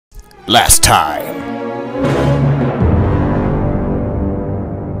Last time.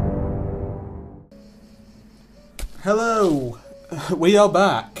 Hello, we are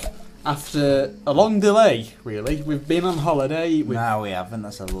back after a long delay, really. We've been on holiday. No, we haven't,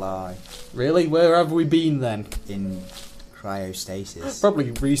 that's a lie. Really? Where have we been then? In cryostasis.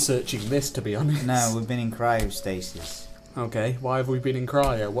 Probably researching this, to be honest. No, we've been in cryostasis. Okay, why have we been in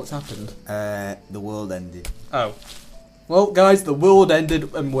cryo? What's happened? The world ended. Oh. Well, guys, the world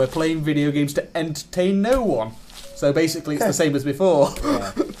ended and we're playing video games to entertain no one. So basically it's the same as before.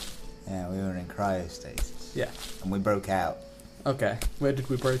 Yeah. Yeah, we were in cryostasis. Yeah. And we broke out. Okay, where did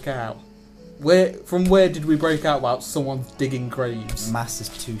we break out? From where did we break out while someone's digging graves?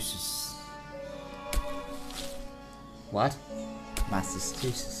 Massachusetts. What?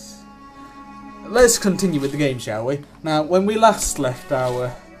 Massachusetts. Let's continue with the game, shall we? Now, when we last left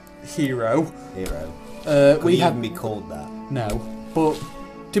our hero... Could we he had... even be called that? No, but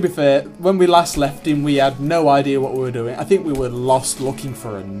to be fair, when we last left him, we had no idea what we were doing. I think we were lost looking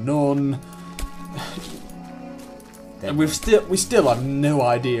for a nun. And we still have no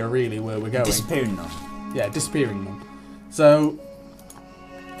idea really where we're going. Disappearing nun. Yeah, disappearing nun. So,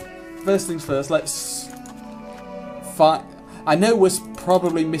 first things first, let's find... I know we're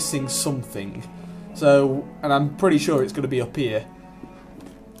probably missing something. So, and I'm pretty sure it's going to be up here.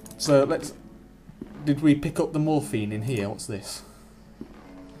 So, let's... Did we pick up the morphine in here? What's this?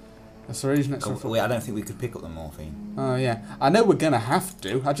 I don't think we could pick up the morphine. Oh, yeah. I know we're going to have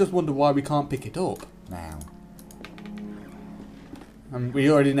to. I just wonder why we can't pick it up. Now. And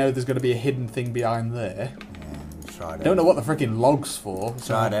we already know there's going to be a hidden thing behind there. Yeah, we've tried I don't know what the freaking log's for.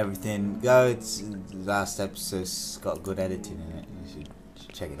 Tried everything. It's last episode's got good editing in it. You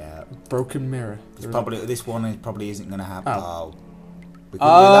should check it out. Broken mirror. This one probably isn't going to happen. Oh. We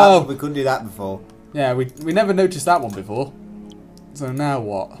couldn't do that. We couldn't do that before. Yeah, we never noticed that one before. So now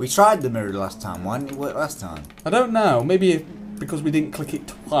what? We tried the mirror last time. Why didn't it work last time? I don't know. Maybe because we didn't click it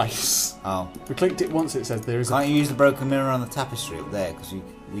twice. Oh. We clicked it once, it says there is Can't you use the broken mirror on the tapestry up there? Because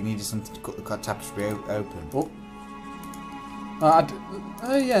we needed something to cut the tapestry open. Oh.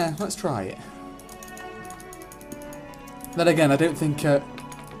 Yeah, let's try it. Then again, I don't think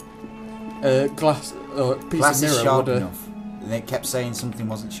glass or piece glass of mirror is sharp would... enough. And it kept saying something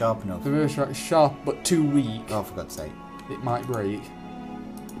wasn't sharp enough. The mirror's sharp but too weak. Oh, for God's sake. It might break.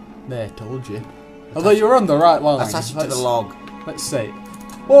 There, told you. Although you're on the right line. Attach it to the log. Let's see.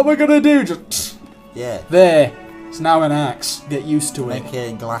 What am I gonna do? Just yeah. There. It's now an axe. Get used to it. Make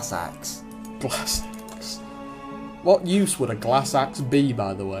a glass axe. Glass axe. What use would a glass axe be,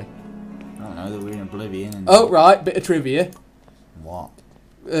 by the way? I don't know. That we're in Oblivion. And oh right, bit of trivia. What?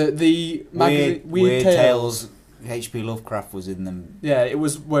 The magazine Weird Tales. H.P. Lovecraft was in them. Yeah, it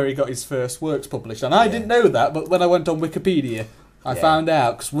was where he got his first works published, and I didn't know that. But when I went on Wikipedia, I found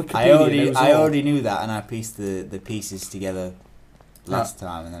out because Wikipedia. I already knew that, and I pieced the pieces together last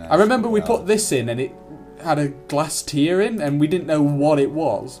time. And then I remember we put this in, and it had a glass tear in, and we didn't know what it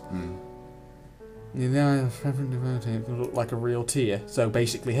was. The eye of Reverend Devotee looked like a real tear. So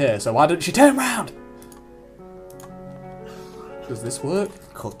basically, here. So why don't you turn round? Does this work?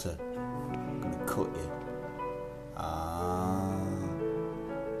 Cutter. I'm gonna cut you.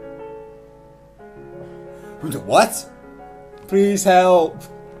 What? Please help.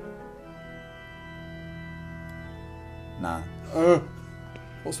 Nah.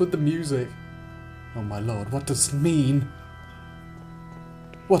 What's with the music? Oh my lord, what does it mean?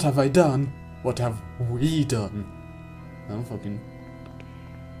 What have I done? What have we done? Oh, fucking...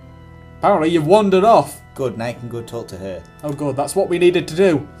 Apparently you've wandered off. Good, now you can go talk to her. Oh god, that's what we needed to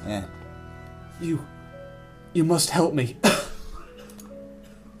do. Yeah. You must help me.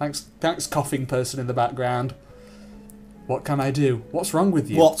 Thanks, coughing person in the background. What can I do? What's wrong with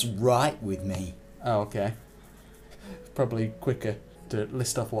you? What's right with me? Oh, okay. Probably quicker to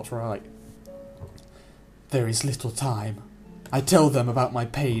list off what's right. There is little time. I tell them about my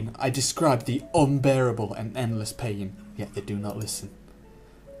pain. I describe the unbearable and endless pain, yet they do not listen.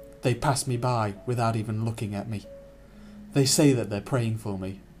 They pass me by without even looking at me. They say that they're praying for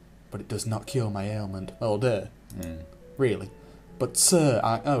me, but it does not cure my ailment. Oh, duh. Really? But sir,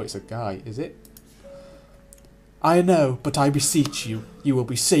 oh, it's a guy, is it? I know, but I beseech you, you will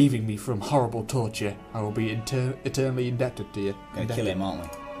be saving me from horrible torture. I will be eternally indebted to you. Gonna kill him, aren't we?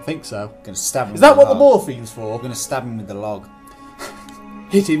 I think so. Gonna stab him. Is that what the morphine's for? We're gonna stab him with the log.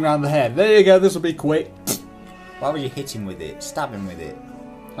 Hit him round the head. There you go, this will be quick. Why would you hit him with it? Stab him with it.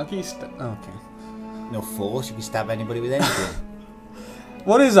 How can you okay. No force, you can stab anybody with anything.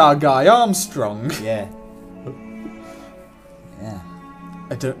 What is our guy? Armstrong? Yeah. Yeah.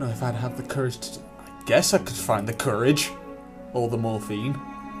 I don't know if I'd have the courage to... I guess I could find the courage. Or the morphine.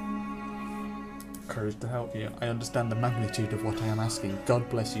 courage to help you. I understand the magnitude of what I am asking. God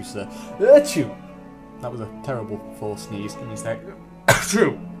bless you, sir. Achoo! That was a terrible forced sneeze. Can you say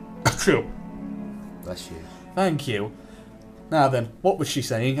achoo? Achoo! Bless you. Thank you. Now then, what was she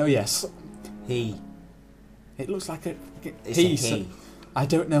saying? Oh yes. He. It looks like It's he. a So he. I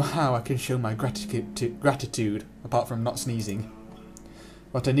don't know how I can show my gratitude apart from not sneezing.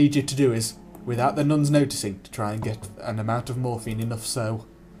 What I need you to do is, without the nuns noticing, to try and get an amount of morphine enough so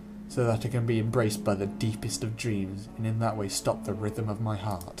that I can be embraced by the deepest of dreams, and in that way stop the rhythm of my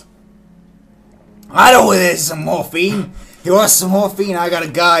heart. I know there's some morphine. You want some morphine? I got a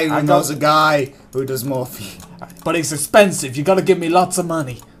guy who knows a guy who does morphine. But it's expensive. You got to give me lots of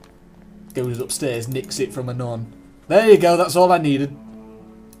money. Goes upstairs, nicks it from a nun. There you go. That's all I needed.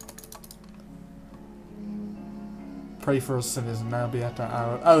 Pray for us sinners and now be at our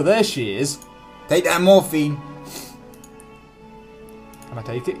hour. Oh, there she is. Take that morphine. Can I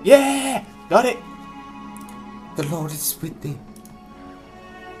take it? Yeah! Got it! The Lord is with thee.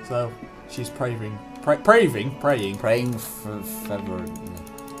 So, she's praying. Praying? Praying for favor.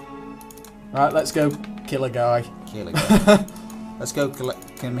 Right, let's go kill a guy. Kill a guy. Let's go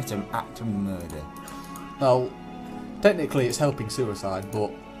commit an act of murder. Well, technically it's helping suicide,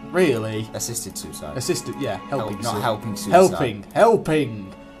 but really... Assisted suicide. Assisted, yeah, helping suicide. Not helping suicide.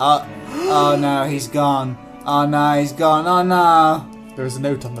 Helping! Oh no, he's gone. Oh no, he's gone. Oh no. There is a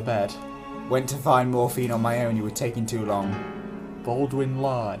note on the bed. Went to find morphine on my own, you were taking too long. Baldwin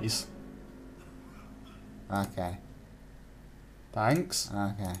lies. Okay. Thanks.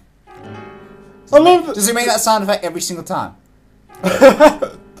 Okay. I love it! Does it make that sound effect every single time?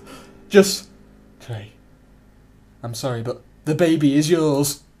 Just... Okay. I'm sorry, but the baby is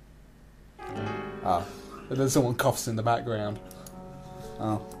yours. Oh. And then someone coughs in the background.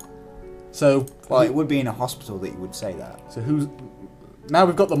 Oh. So... Well, it would be in a hospital that you would say that. So who's... Now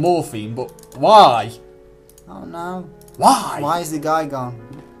we've got the morphine, but why? Oh no. Why? Why is the guy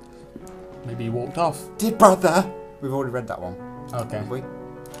gone? Maybe he walked off. Dear brother! We've already read that one. Okay. Have we?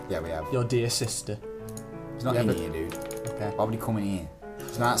 Yeah, we have. Your dear sister. He's not Yeah, in but- here, dude. Okay. Why would he come in here?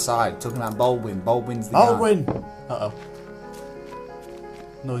 He's not outside. Talking about Baldwin. Baldwin's the guy. Baldwin! Uh-oh.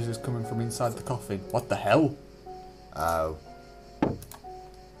 Noises coming from inside the coffin. What the hell? Oh.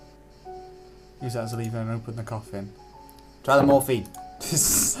 Use that as a lever and open the coffin. Try the morphine.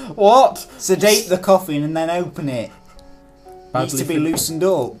 What? Sedate the coffin and then open it. Needs to be fin- loosened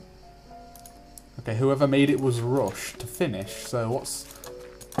up. Okay, whoever made it was rushed to finish, so what's...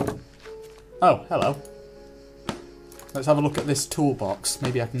 Oh, hello. Let's have a look at this toolbox.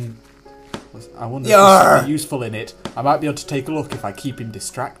 Maybe I can... I wonder if there's something useful in it. I might be able to take a look if I keep him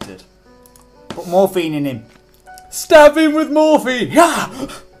distracted. Put morphine in him. Stab him with morphine! Yeah!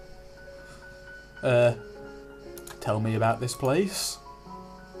 Tell me about this place.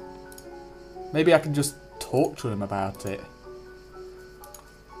 Maybe I can just talk to him about it.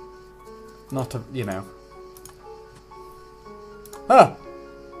 Not a, you know. Oh!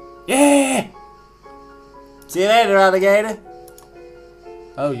 Yeah! See you later, alligator.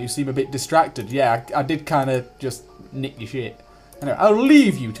 Oh, you seem a bit distracted. Yeah, I did kind of just nick your shit. Anyway, I'll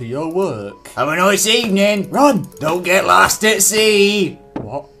leave you to your work. Have a nice evening. Run! Don't get lost at sea.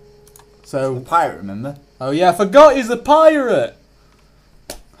 What? So... Pirate, remember? Oh yeah, I forgot he's a pirate!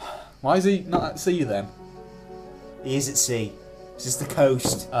 Why is he not at sea then? He is at sea. It's just the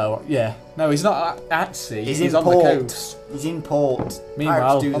coast. Oh, yeah. No, he's not at sea. He's He's in on port. the coast. He's in port. Meanwhile,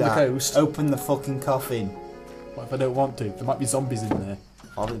 Pirates do on the that. coast. Open the fucking coffin. What if I don't want to? There might be zombies in there.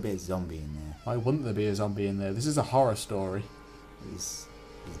 Probably be a zombie in there. Why wouldn't there be a zombie in there? This is a horror story. He's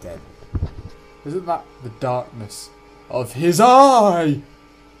dead. Isn't that the darkness of his eye?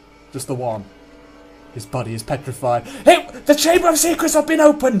 Just the one. His body is petrified. Hey, the Chamber of Secrets have been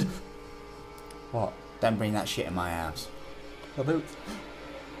opened! What? Don't bring that shit in my house. I don't...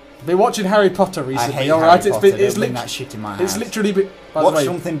 I've been watching Harry Potter I recently, hate alright? Harry It's Potter. been... It's, Don't bring that shit in my house. it's literally been... By Watch the way,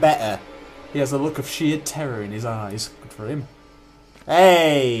 something better. he has a look of sheer terror in his eyes. Good for him.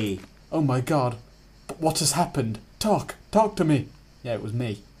 Hey! Oh my god. But what has happened? Talk to me. Yeah, it was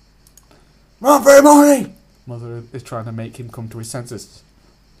me. Run for your money! Mother is trying to make him come to his senses.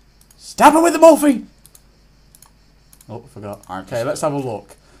 Stab him with the morphine! Oh, forgot. Okay, let's have a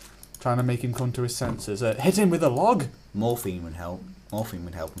look. Trying to make him come to his senses. Hit him with a log? Morphine would help. Morphine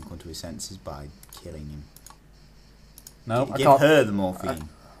would help him come to his senses by killing him. No, I Give can't. her the morphine.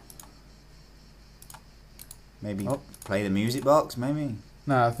 Maybe play the music box, maybe?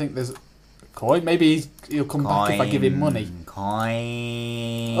 No, I think there's a coin. Maybe he'll come back if I give him money.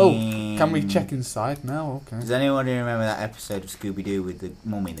 Coin. Oh, can we check inside now? Okay. Does anybody remember that episode of Scooby-Doo with the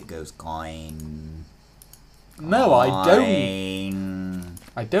mummy that goes coin? No, I don't.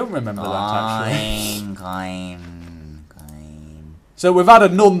 I don't remember that actually. Climb. So we've had a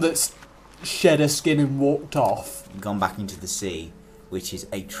nun that's shed her skin and walked off. Gone back into the sea, which is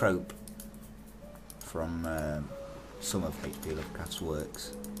a trope from some of H.P. Lovecraft's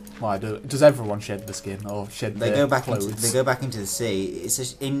works. Why does everyone shed the skin or shed their clothes? They go back into the sea. It's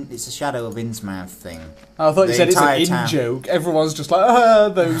a Shadow of Innsmouth thing. Oh, I thought you said it's an in-joke. Everyone's just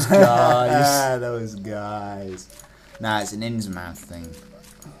like, those guys. Those guys. Nah, it's an Innsmouth thing.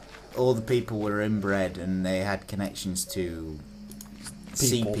 All the people were inbred and they had connections to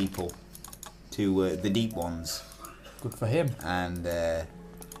sea people, to the deep ones. Good for him. And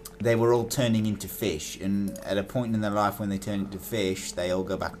they were all turning into fish, and at a point in their life when they turn into fish, they all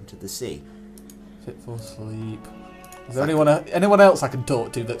go back into the sea. Fit for sleep. Is there anyone else I can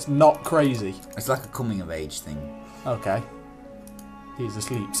talk to that's not crazy? It's like a coming of age thing. Okay. He's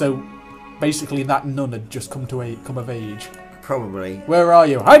asleep. So basically that nun had just come of age. Probably. Where are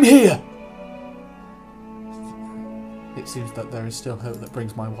you? I'm here! It seems that there is still hope that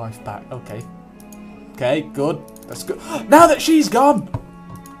brings my wife back. Okay. Okay, good. That's good. Now that she's gone!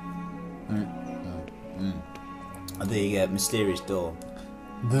 The mysterious door.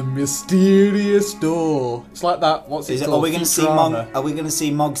 The mysterious door. It's like that. What's it called? Are we going to see Mog? Are we going to see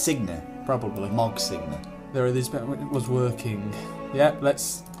Mog Signer? Probably. Mog Signer. There are these. It was working. Yeah.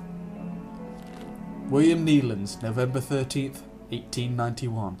 Let's. William Neelands, November 13th,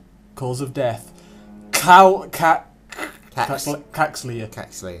 1891. Cause of death. Caxlia.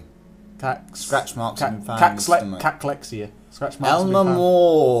 Scratch marks have been found in the stomach. Caclexia. Scratch marks. Elmer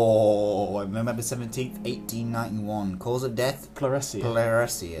Moore, November 17th, 1891. Cause of death? Pleuresia.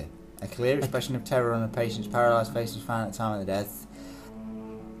 Pleuresia. A clear expression of terror on a patient's paralysed face was found at the time of the death.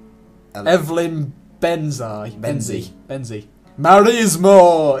 Evelyn Benzie.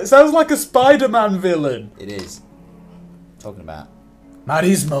 Marismo! It sounds like a Spider-Man villain. It is. Talking about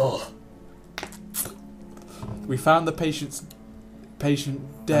Marismo. We found the patient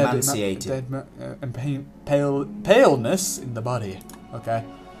dead, emaciated, and paleness in the body. Okay.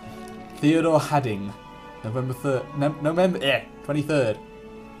 Theodore Hadding, November 23rd,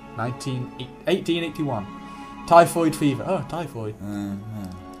 1881. Typhoid fever. Oh, typhoid.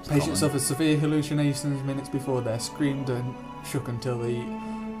 Patient suffered severe hallucinations minutes before death. Screamed and shook until the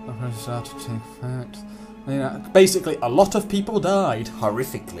operation started to take effect. Basically, a lot of people died.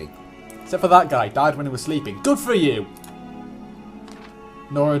 Horrifically. Except for that guy, died when he was sleeping. Good for you!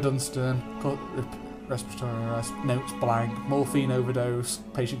 Nora Dunstan, respiratory arrest, notes blank, morphine overdose,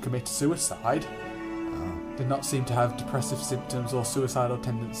 patient committed suicide. Did not seem to have depressive symptoms or suicidal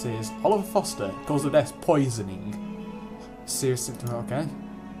tendencies. Oliver Foster, cause of death, poisoning. Serious symptom, okay.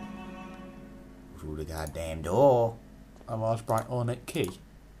 Through the goddamn door. A large bright ornate key.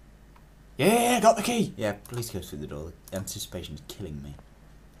 Yeah, got the key! Yeah, please go through the door. The anticipation is killing me.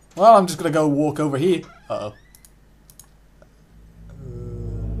 Well, I'm just gonna go walk over here. Uh-oh.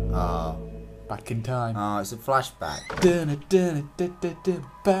 Back in time. Oh, it's a flashback.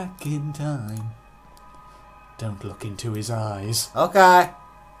 Back in time. Don't look into his eyes. Okay.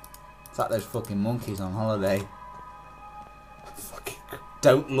 It's like those fucking monkeys on holiday. Fucking.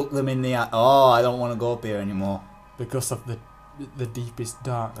 Don't look them in the eye. Oh, I don't want to go up here anymore. Because of the deepest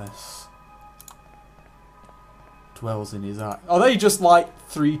darkness dwells in his eye. Are they just like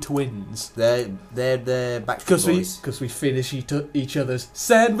three twins? They're Backstreet Boys. Because we finish each other's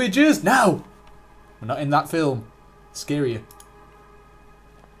sandwiches. No! We're not in that film. Scarier. It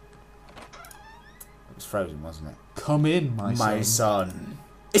was Frozen, wasn't it? Come in, my son.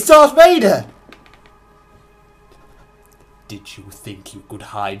 It's Darth Vader! Did you think you could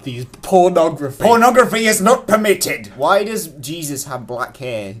hide these pornography? Pornography is not permitted! Why does Jesus have black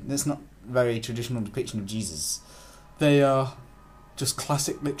hair? That's not a very traditional depiction of Jesus. They are just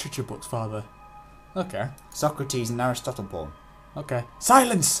classic literature books, Father. Okay. Socrates and Aristotle porn. Okay.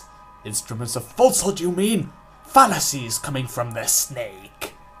 Silence! Instruments of falsehood, you mean? Fallacies coming from the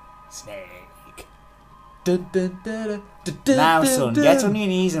snake. Snake. Now, son, get on your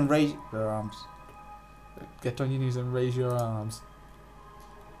knees and raise your arms. Get on your knees and raise your arms.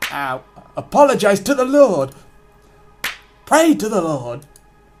 Ow. Apologize to the Lord. Pray to the Lord.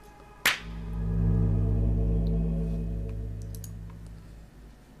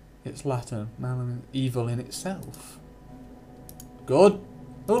 It's Latin. Evil in itself. Good.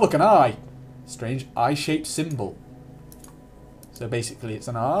 Oh, look, an eye. Strange eye-shaped symbol. So basically it's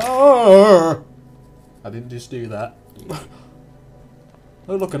an eye. I didn't just do that.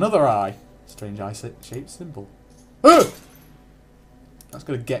 Oh, look, another eye. Strange eye-shaped symbol. That's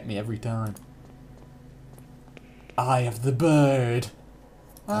going to get me every time. Eye of the bird.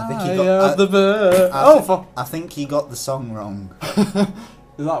 I think Eye of the bird. I think he got the song wrong.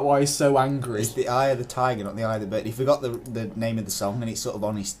 Is that why he's so angry? It's the eye of the tiger, not the eye of the bird. He forgot the name of the song, and it's sort of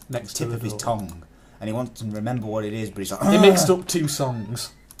on his Next tip to of the his door. tongue. And he wants to remember what it is, but he's like... He mixed up 2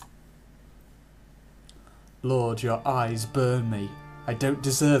 songs. Lord, your eyes burn me. I don't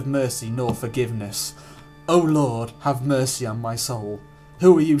deserve mercy nor forgiveness. O Lord, have mercy on my soul.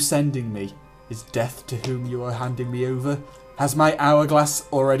 Who are you sending me? Is death to whom you are handing me over? Has my hourglass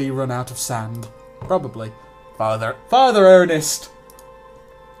already run out of sand? Probably. Father Ernest!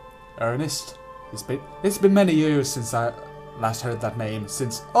 Ernest? It's been many years since I last heard that name.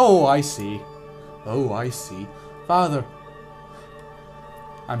 Since... Oh, I see. Oh, I see. Father,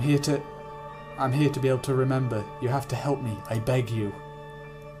 I'm here to be able to remember. You have to help me. I beg you.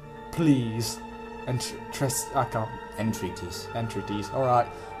 Please. I can't. Entreaties. Alright.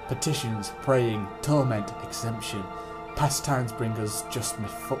 Petitions, praying, torment, exemption. Pastimes bring us just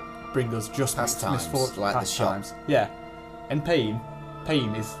Pastimes, misfortune. like the shop. Yeah. And pain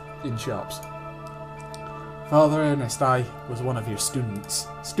is in shops. Father Ernest, I was one of your students.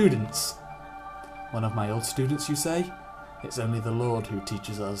 One of my old students, you say? It's only the Lord who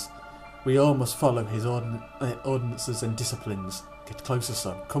teaches us. We all must follow his ordinances and disciplines. Get closer,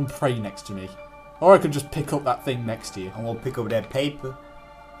 son. Come pray next to me. Or I could just pick up that thing next to you. And we'll pick up their paper.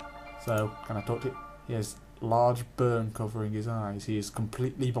 So, can I talk to you? He has large burn covering his eyes. He is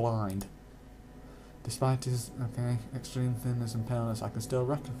completely blind. Despite his extreme thinness and paleness, I can still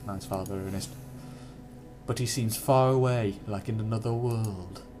recognise Father Ernest. But he seems far away, like in another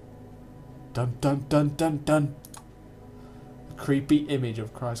world. Dun dun dun dun dun. A creepy image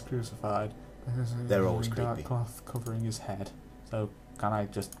of Christ crucified. They're always dark creepy. cloth covering his head. So, can I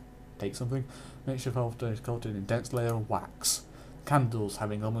just take something? Mixture of is coated in dense layer of wax. Candles,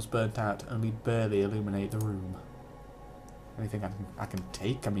 having almost burnt out, only barely illuminate the room. Anything I can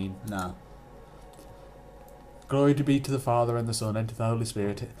take? I mean... No. Glory to be to the Father and the Son and to the Holy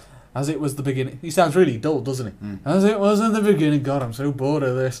Spirit. As it was the beginning... He sounds really dull, doesn't he? As it was in the beginning. God, I'm so bored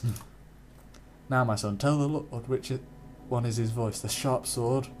of this. Now, my son, tell the Lord which one is his voice. The sharp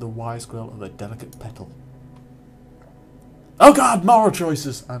sword, the wise quill, or the delicate petal. Oh God, moral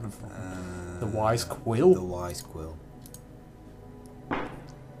choices! I don't know. The wise quill? The wise quill.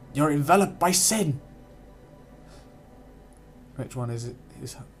 You're enveloped by sin! Which one is it?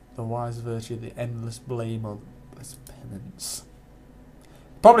 Is the wise virtue, the endless blame, or the blessed penance?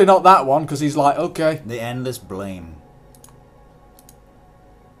 Probably not that one, because he's like, okay. The endless blame.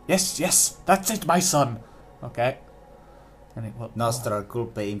 Yes, that's it, my son. Okay. And it, what, Nostra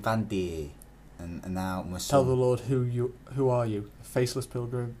culpa infanti. And now my son. Tell the Lord who are you? The faceless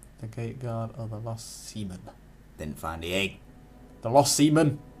pilgrim, the gate guard, or the lost seaman? Didn't find the egg. The lost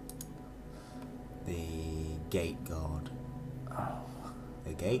seaman. The gate guard. Oh.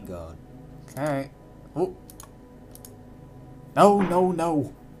 The gate guard. Okay. Oh.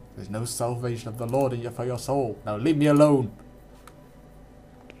 No. There's no salvation of the Lord in you for your soul. Now leave me alone.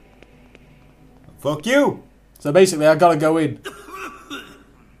 Fuck you! So basically, I gotta go in.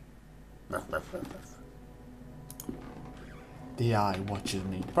 The eye watches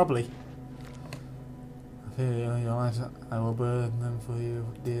me. Probably. I feel your eyes. I will burn them for you,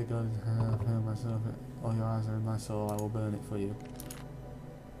 dear God. I feel myself. All your eyes are in my soul. I will burn it for you.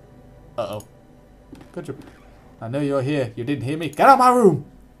 Uh-oh. Good job. I know you're here. You didn't hear me. Get out of my room!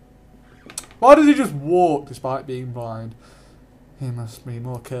 Why does he just walk despite being blind? He must be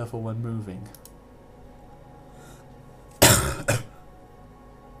more careful when moving.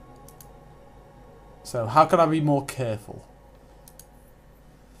 So, how can I be more careful?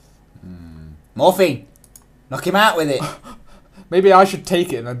 Morphine! Knock him out with it! Maybe I should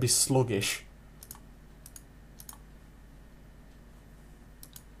take it and then be sluggish.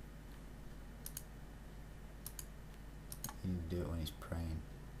 You do it when he's praying.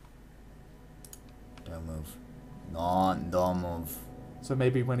 Don't move. No, don't move. So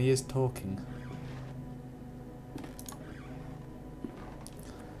maybe when he is talking.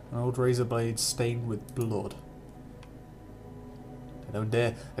 An old razor blade stained with blood. I don't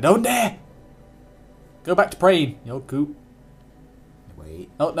dare. I don't dare! Go back to praying, you old coot. Wait.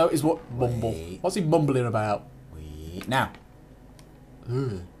 Oh, no, it's what? Mumble. Wait. What's he mumbling about? Wait. Now.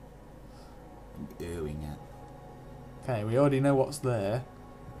 Ugh. Doing it. Okay, we already know what's there.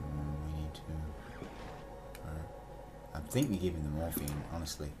 We need to... I think we're giving them morphine,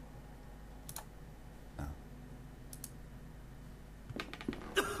 honestly. No.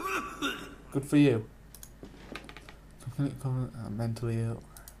 Good for you. Mentally ill.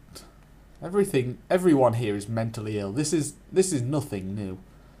 Everyone here is mentally ill. This is nothing new.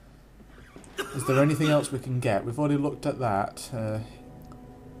 Is there anything else we can get? We've already looked at that. Do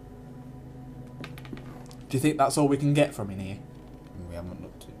you think that's all we can get from in here? We haven't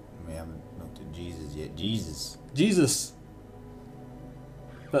looked at Jesus yet. Jesus. Jesus.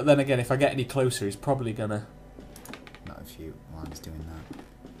 But then again, if I get any closer, he's probably gonna. Not if you. While he's doing that.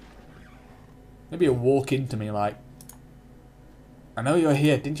 Maybe he'll walk into me like. I know you're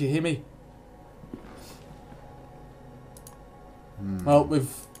here. Didn't you hear me? Well,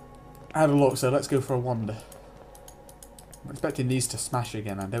 we've had a look, so let's go for a wander. I'm expecting these to smash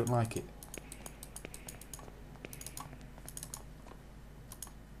again. I don't like it.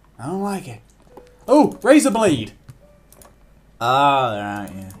 I don't like it. Oh, razor blade! Oh, right,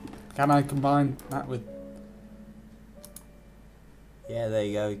 yeah. Can I combine that with... Yeah, there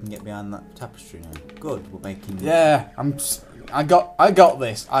you go. You can get behind that tapestry now. Good, we're making... Yeah, I got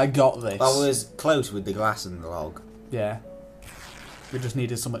this. I got this. I was close with the glass and the log. Yeah. We just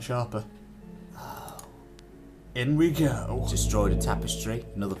needed something sharper. In we go. Destroyed a tapestry.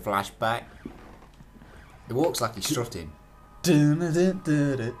 Another flashback. It walks like he's strutting. Jeremiah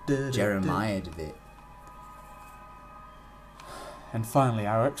did it. And finally,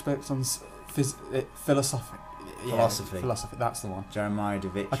 our experts on philosophy. Philosophy. Yeah, philosophy, that's the one. Jeremiah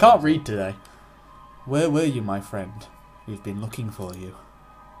David. I can't read today. Where were you, my friend? We've been looking for you.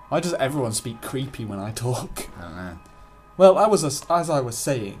 Why does everyone speak creepy when I talk? I don't know. Well, as I was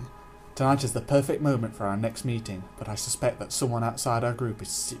saying, tonight is the perfect moment for our next meeting, but I suspect that someone outside our group is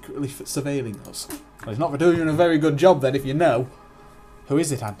secretly surveilling us. Well, he's not doing a very good job then, if you know. Who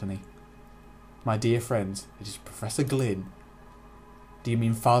is it, Anthony? My dear friends, it is Professor Glynn. Do you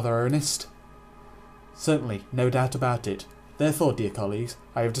mean Father Ernest? Certainly, no doubt about it. Therefore, dear colleagues,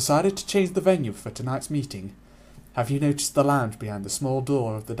 I have decided to change the venue for tonight's meeting. Have you noticed the lounge behind the small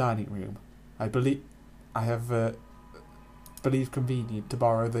door of the dining room? I believe convenient to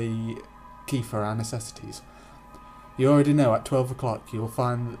borrow the key for our necessities. You already know at 12 o'clock you will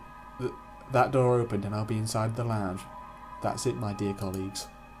find that door opened and I'll be inside the lounge. That's it, my dear colleagues.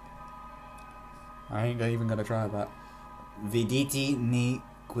 I ain't even going to try that. Viditi ni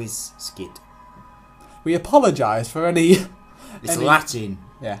quis skit. We apologise for any... It's Latin.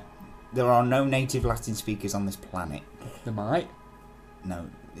 Yeah. There are no native Latin speakers on this planet. There might. No,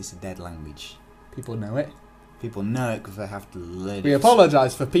 it's a dead language. People know it. People know it because they have to learn it. We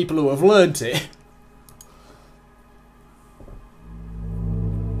apologise for people who have learnt it.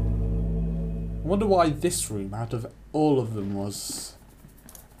 I wonder why this room, out of all of them, was...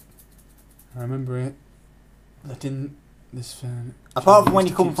 I remember it. That in this... Apart from when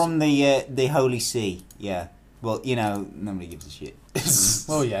you come from the Holy See, yeah. Well, you know, nobody gives a shit.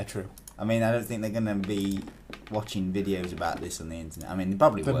 Well, yeah, true. I mean, I don't think they're going to be watching videos about this on the internet. I mean, they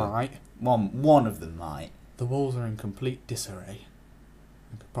probably will. They might. One of them might. The walls are in complete disarray.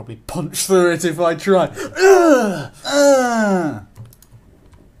 I could probably punch through it if I tried.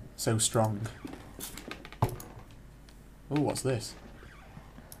 So strong. Oh, what's this?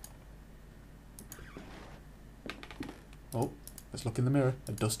 Oh, let's look in the mirror.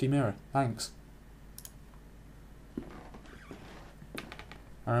 A dusty mirror. Thanks.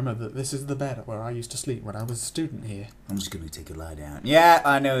 I remember that this is the bed where I used to sleep when I was a student here. I'm just going to take a lie down. Yeah,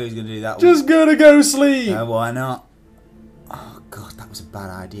 I know he's going to do that. Just gonna go sleep! Why not? Oh, God, that was a bad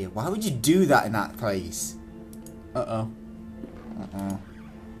idea. Why would you do that in that place? Uh-oh. Uh-oh.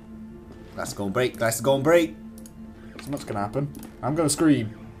 Let's go and break. Let's go and break. Something's gonna happen. I'm gonna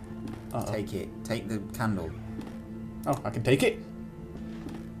scream. Uh-oh. Take it. Take the candle. Oh, I can take it?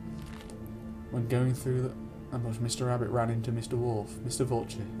 When going through the... Mr. Rabbit ran into Mr. Wolf, Mr.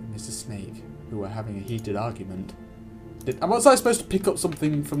 Vulture, and Mr. Snake, who were having a heated argument. Was I supposed to pick up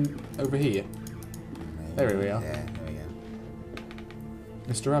something from over here? Maybe. There we are. Yeah, there we go.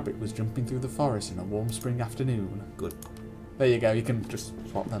 Mr. Rabbit was jumping through the forest in a warm spring afternoon. Good. There you go, you can just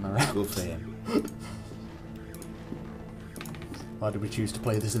swap them around. Good for him. Why did we choose to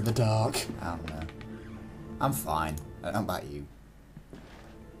play this in the dark? I don't know. I'm fine. I don't know about you.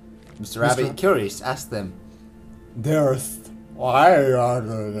 Mr. Rabbit, curious, ask them. Dearest, why are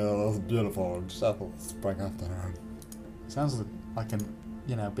the beautiful and settled spring afternoon? Sounds like a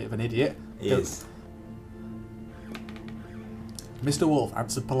bit of an idiot. He is. Mr. Wolf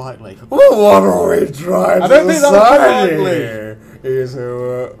answered politely. Well, what are we trying I don't to think that was decide politely. here? Is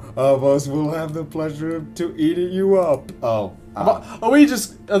who of us will have the pleasure to eating you up? Oh. Are they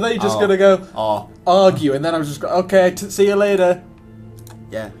just gonna go argue and then I'm just okay, see you later?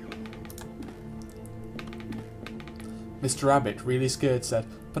 Yeah. Mr. Rabbit, really scared, said,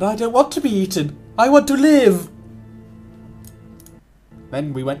 "But I don't want to be eaten. I want to live."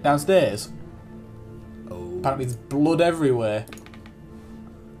 Then we went downstairs. Oh. Apparently there's blood everywhere.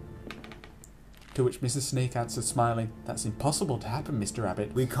 To which Mrs. Snake answered, smiling, "That's impossible to happen, Mr.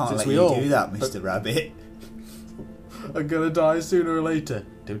 Rabbit. We can't since let we you all, do that, Mr. Rabbit. are gonna die sooner or later.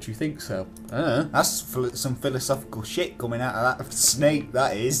 Don't you think so? That's some philosophical shit coming out of that snake,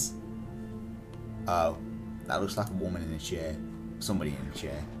 that is. Oh, that looks like a woman in a chair. Somebody in a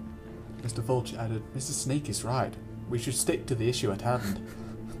chair. Mr. Vulture added, Mr. Snake is right. We should stick to the issue at hand.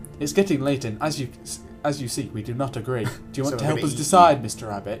 It's getting late and as you see, we do not agree. Do you want to help us decide, Mr.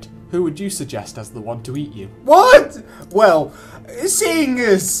 Rabbit? Who would you suggest as the one to eat you? What? Well, seeing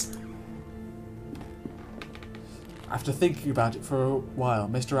as... After thinking about it for a while,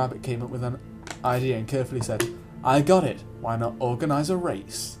 Mr. Rabbit came up with an idea and carefully said, I got it. Why not organise a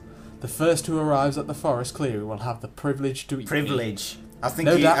race? The first who arrives at the forest clearing will have the privilege to eat Privilege. me. I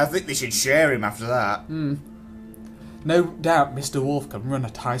think they should share him after that. No doubt Mr. Wolf can run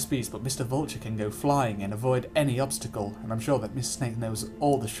at high speeds, but Mr. Vulture can go flying and avoid any obstacle, and I'm sure that Mr. Snake knows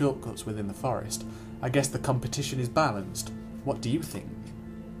all the shortcuts within the forest. I guess the competition is balanced. What do you think?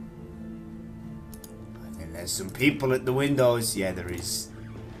 I think there's some people at the windows. Yeah, there is.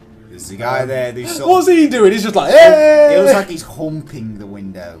 There's a guy there who's sort What's he doing? He's just like, hey! It looks like he's humping the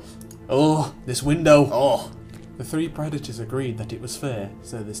window. Oh, this window. Oh. The three predators agreed that it was fair,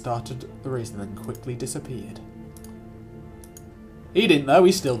 so they started the race and then quickly disappeared. He didn't though,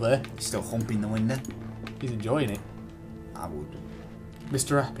 he's still there. He's still humping the window. He's enjoying it. I would.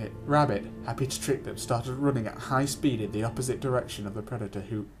 Mr. Rabbit, happy to trick them, started running at high speed in the opposite direction of the predator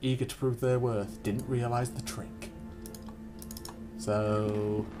who, eager to prove their worth, didn't realise the trick.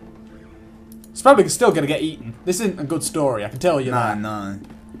 So... it's probably still going to get eaten. This isn't a good story, I can tell you that. No.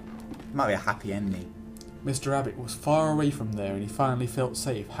 Might be a happy ending. Mr. Rabbit was far away from there and he finally felt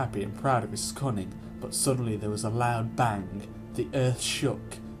safe, happy and proud of his cunning. But suddenly there was a loud bang. The earth shook.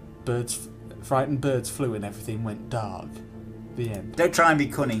 Frightened birds flew and everything went dark. The end. Don't try and be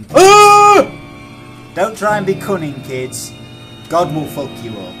cunning. Ah! Don't try and be cunning, kids. God will fuck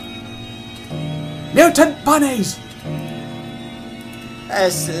you up. Mutant bunnies!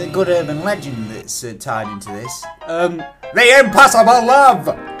 There's a good urban legend that's tied into this. The impossible love!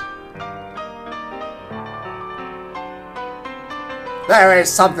 There is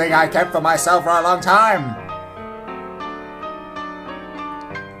something I kept for myself for a long time.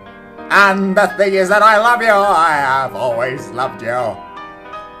 And the thing is that I love you. I have always loved you.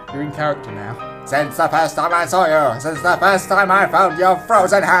 You're in character now. Since the first time I saw you. Since the first time I felt your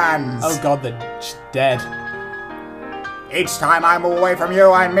frozen hands. Oh god, they're just dead. Each time I move away from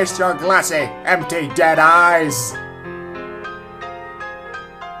you, I miss your glassy, empty, dead eyes.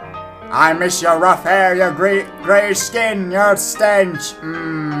 I miss your rough hair, your grey skin, your stench.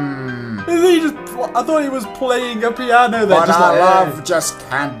 I thought he was playing a piano there. But just our like, love just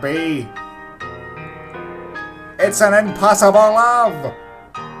can't be. It's an impossible love.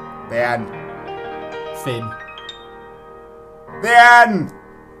 The end. Finn. The end.